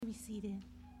seated.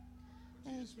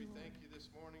 Jesus, we thank you this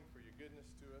morning for your goodness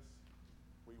to us.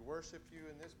 We worship you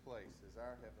in this place as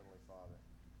our Heavenly Father.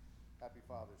 Happy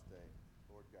Father's Day,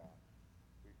 Lord God.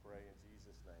 We pray in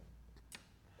Jesus' name.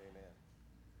 Amen.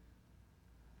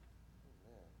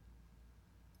 Amen.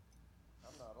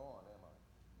 I'm not on, am I?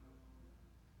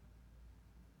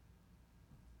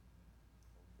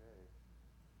 Okay.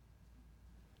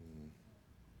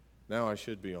 Now I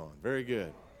should be on. Very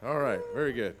good. All right,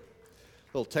 very good.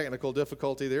 Little technical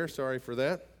difficulty there. Sorry for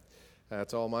that.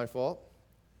 That's all my fault.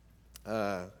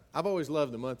 I've always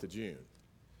loved the month of June.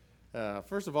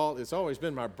 First of all, it's always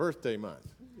been my birthday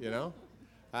month, you know.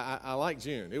 I like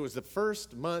June. It was the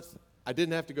first month I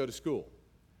didn't have to go to school.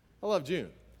 I love June.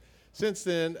 Since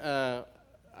then,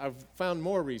 I've found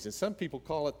more reasons. Some people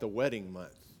call it the wedding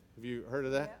month. Have you heard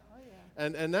of that? Yeah. Oh,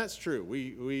 yeah. And that's true.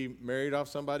 We married off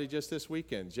somebody just this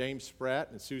weekend. James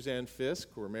Spratt and Suzanne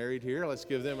Fisk were married here. Let's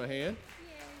give them a hand.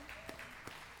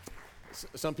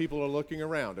 Some people are looking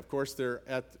around. Of course, they're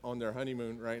on their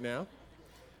honeymoon right now.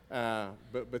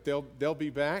 But they'll be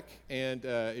back. And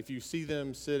if you see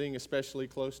them sitting especially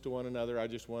close to one another, I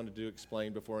just wanted to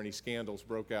explain before any scandals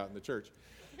broke out in the church.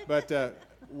 But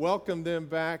welcome them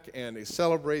back and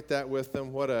celebrate that with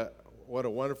them. What a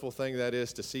wonderful thing that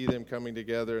is to see them coming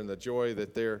together and the joy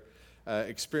that they're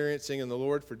experiencing in the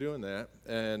Lord for doing that.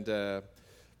 And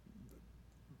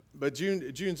but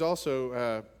June's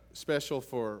also special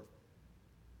for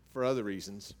other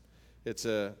reasons. It's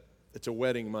a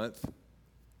wedding month,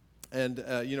 and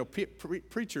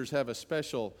preachers have a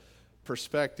special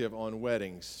perspective on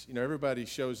weddings. You know, everybody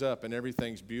shows up and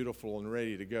everything's beautiful and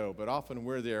ready to go, but often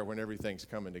we're there when everything's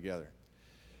coming together.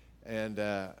 And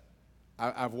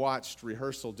I've watched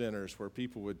rehearsal dinners where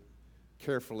people would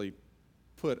carefully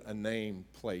put a name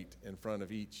plate in front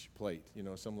of each plate, you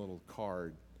know, some little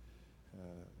card.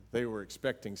 They were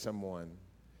expecting someone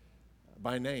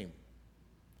by name.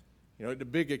 You know, at the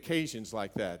big occasions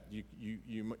like that,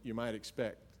 you might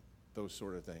expect those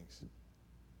sort of things.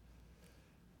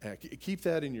 Keep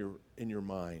that in your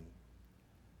mind.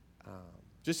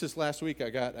 Just this last week, I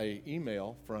got an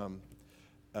email from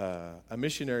a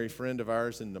missionary friend of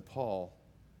ours in Nepal.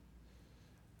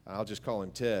 I'll just call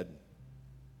him Ted.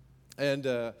 And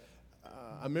a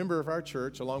member of our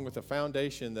church, along with a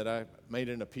foundation that I made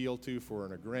an appeal to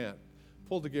for a grant,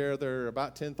 pulled together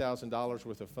about $10,000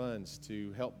 worth of funds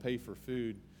to help pay for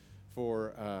food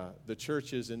for the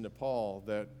churches in Nepal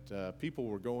that people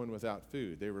were going without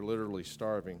food. They were literally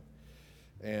starving.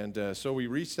 And so we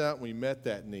reached out and we met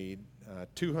that need.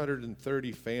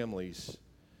 230 families,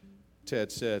 Ted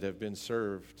said, have been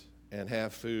served and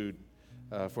have food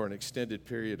for an extended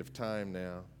period of time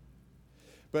now.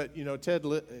 But, you know, Ted,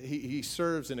 he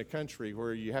serves in a country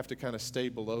where you have to kind of stay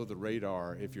below the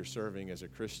radar if you're serving as a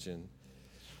Christian.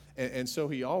 And so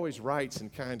he always writes in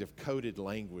kind of coded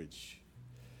language.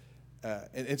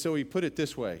 And so he put it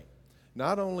this way: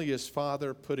 not only is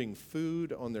Father putting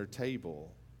food on their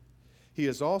table, he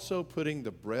is also putting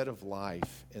the bread of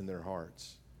life in their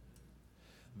hearts.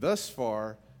 Thus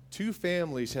far, 2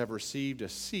 families have received a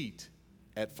seat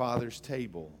at Father's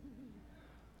table,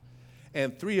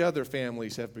 and 3 other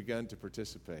families have begun to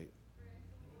participate.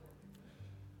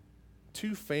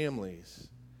 2 families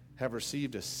have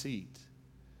received a seat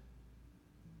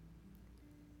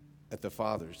at the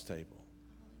Father's table.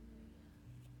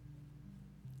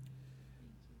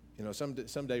 You know,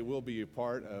 someday we'll be a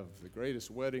part of the greatest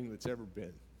wedding that's ever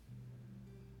been.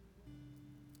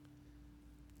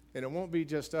 And it won't be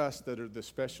just us that are the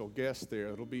special guests there.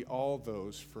 It'll be all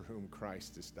those for whom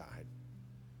Christ has died.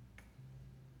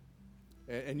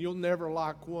 And you'll never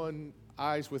lock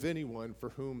eyes with anyone for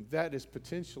whom that is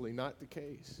potentially not the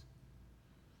case.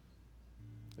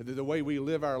 The way we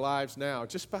live our lives now,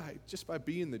 just by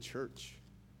being the church.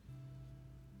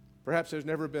 Perhaps there's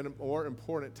never been a more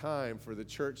important time for the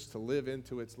church to live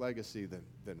into its legacy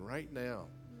than right now.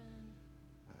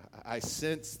 Amen. I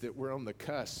sense that we're on the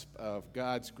cusp of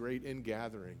God's great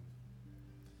ingathering.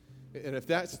 And if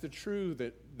that's the truth,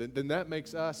 then that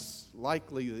makes us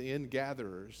likely the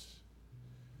ingatherers.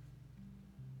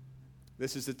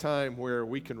 This is the time where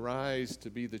we can rise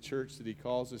to be the church that he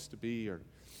calls us to be, or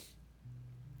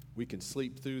we can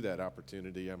sleep through that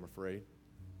opportunity, I'm afraid.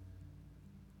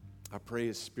 I pray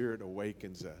his Spirit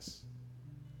awakens us.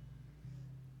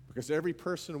 Because every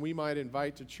person we might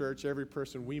invite to church, every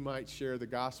person we might share the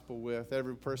gospel with,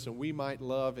 every person we might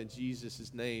love in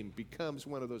Jesus' name becomes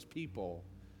one of those people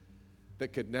that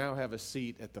could now have a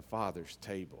seat at the Father's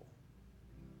table.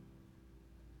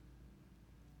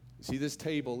 You see, this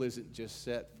table isn't just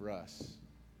set for us.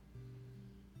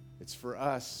 It's for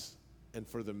us and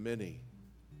for the many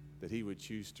that he would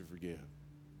choose to forgive.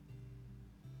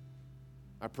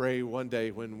 I pray one day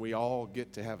when we all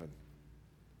get to heaven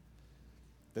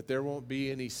that there won't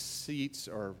be any seats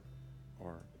or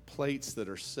plates that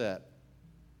are set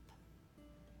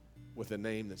with a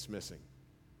name that's missing.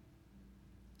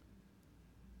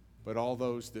 But all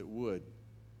those that would,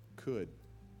 could.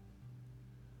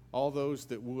 All those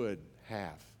that would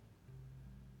have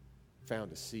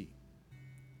found a seat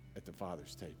at the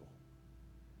Father's table.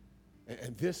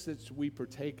 And this that we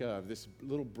partake of, this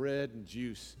little bread and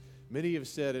juice, many have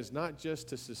said is not just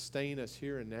to sustain us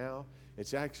here and now,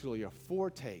 it's actually a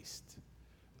foretaste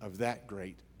of that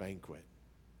great banquet.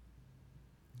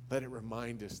 Let it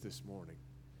remind us this morning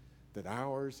that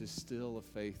ours is still a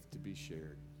faith to be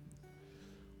shared.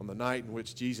 On the night in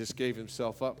which Jesus gave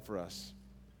himself up for us,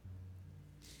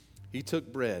 he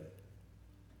took bread.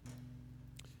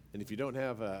 And if you don't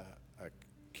have a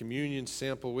communion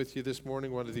sample with you this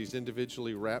morning, one of these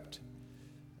individually wrapped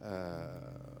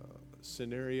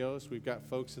scenarios, we've got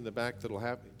folks in the back that'll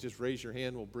have, just raise your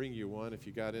hand, we'll bring you one if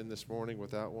you got in this morning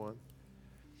without one.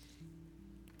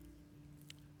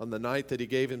 On the night that he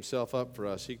gave himself up for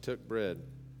us, he took bread.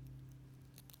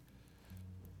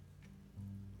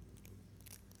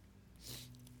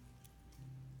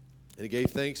 And he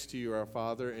gave thanks to you, our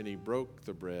Father, and he broke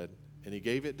the bread, and he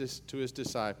gave it to his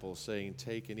disciples, saying,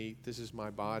 "Take and eat. This is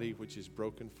my body, which is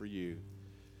broken for you.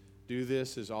 Do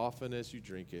this as often as you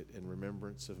drink it in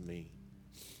remembrance of me."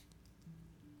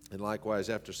 And likewise,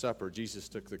 after supper, Jesus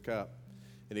took the cup,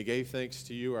 and he gave thanks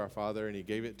to you, our Father, and he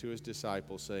gave it to his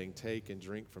disciples, saying, "Take and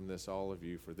drink from this, all of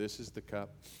you, for this is the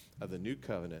cup of the new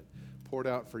covenant, poured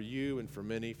out for you and for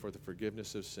many for the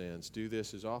forgiveness of sins. Do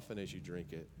this as often as you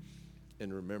drink it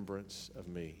in remembrance of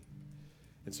me."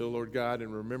 And so, Lord God,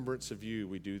 in remembrance of you,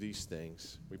 we do these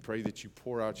things. We pray that you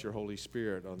pour out your Holy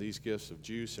Spirit on these gifts of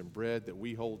juice and bread that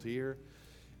we hold here,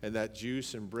 and that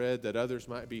juice and bread that others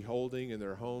might be holding in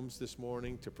their homes this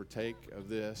morning to partake of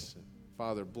this.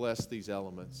 Father, bless these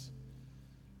elements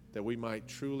that we might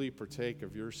truly partake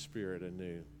of your Spirit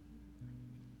anew.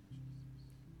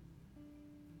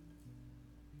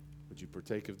 Would you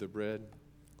partake of the bread?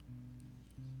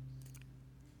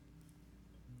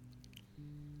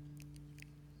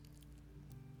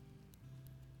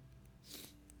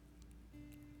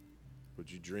 Would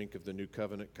you drink of the new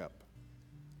covenant cup?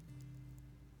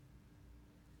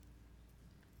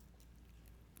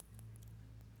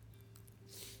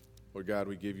 Lord God,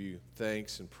 we give you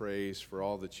thanks and praise for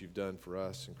all that you've done for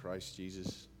us in Christ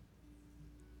Jesus.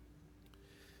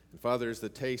 And Father, as the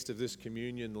taste of this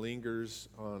communion lingers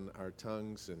on our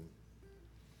tongues and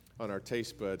on our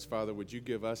taste buds, Father, would you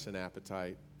give us an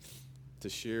appetite to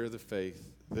share the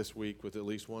faith this week with at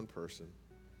least one person?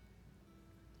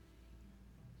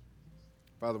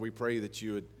 Father, we pray that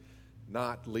you would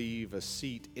not leave a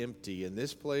seat empty in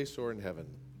this place or in heaven,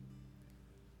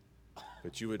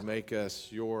 but you would make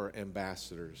us your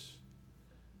ambassadors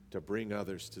to bring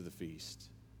others to the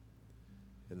feast.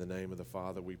 In the name of the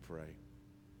Father, we pray.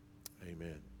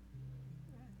 Amen.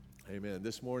 Amen.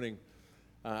 This morning,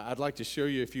 I'd like to show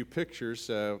you a few pictures.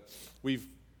 As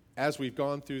we've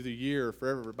gone through the year,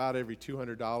 for about every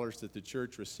 $200 that the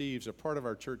church receives, a part of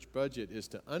our church budget is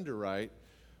to underwrite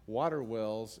water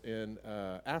wells in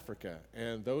Africa,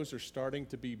 and those are starting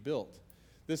to be built.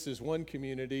 This is one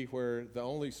community where the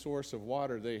only source of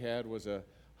water they had was a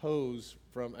hose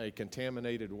from a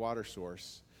contaminated water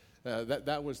source.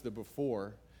 That was the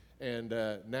before, and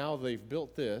now they've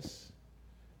built this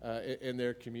in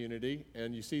their community,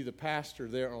 and you see the pastor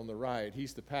there on the right.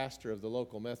 He's the pastor of the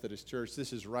local Methodist church.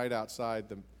 This is right outside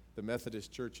the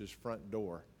Methodist church's front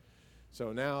door.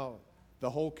 So now the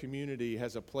whole community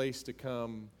has a place to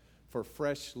come for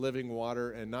fresh living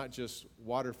water, and not just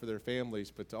water for their families,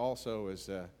 but to also, as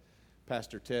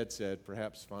Pastor Ted said,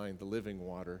 perhaps find the living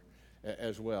water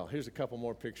as well. Here's a couple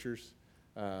more pictures.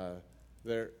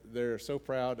 They're so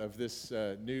proud of this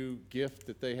new gift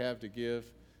that they have to give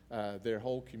their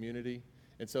whole community.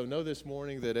 And so know this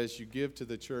morning that as you give to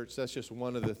the church, that's just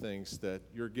one of the things that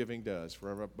your giving does.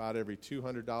 For about every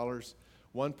 $200,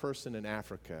 one person in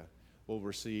Africa will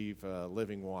receive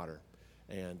living water.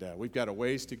 And we've got a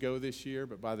ways to go this year,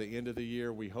 but by the end of the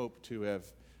year, we hope to have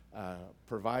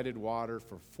provided water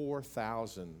for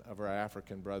 4,000 of our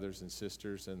African brothers and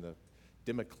sisters in the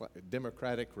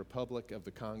Democratic Republic of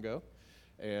the Congo.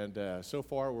 And so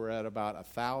far, we're at about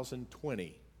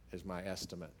 1,020 is my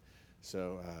estimate.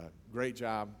 So great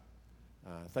job.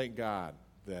 Thank God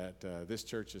that this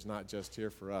church is not just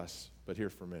here for us, but here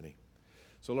for many.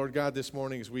 So Lord God, this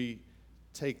morning as we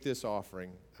take this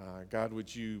offering, God,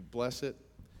 would you bless it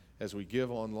as we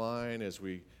give online, as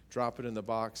we drop it in the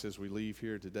box as we leave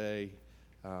here today.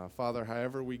 Father,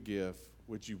 however we give,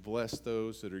 would you bless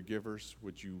those that are givers?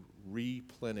 Would you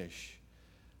replenish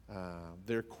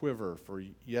their quiver for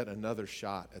yet another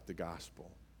shot at the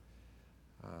gospel?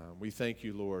 We thank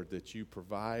you, Lord, that you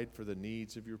provide for the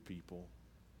needs of your people.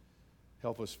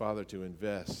 Help us, Father, to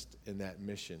invest in that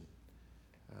mission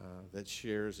that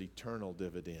shares eternal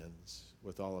dividends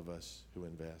with all of us who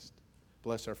invest.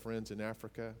 Bless our friends in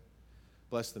Africa.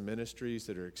 Bless the ministries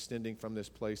that are extending from this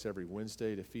place every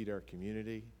Wednesday to feed our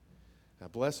community. Now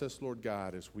bless us, Lord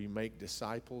God, as we make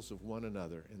disciples of one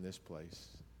another in this place.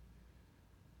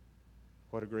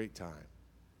 What a great time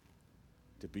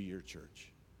to be your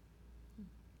church.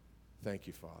 Thank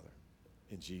you, Father.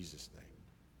 In Jesus'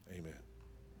 name, amen.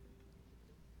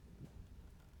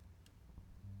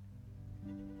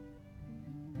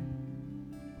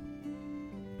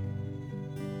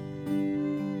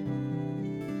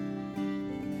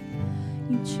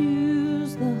 You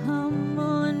choose the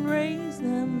humble and raise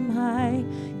them high.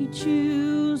 You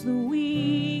choose the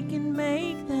weak and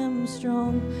make them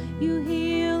strong. You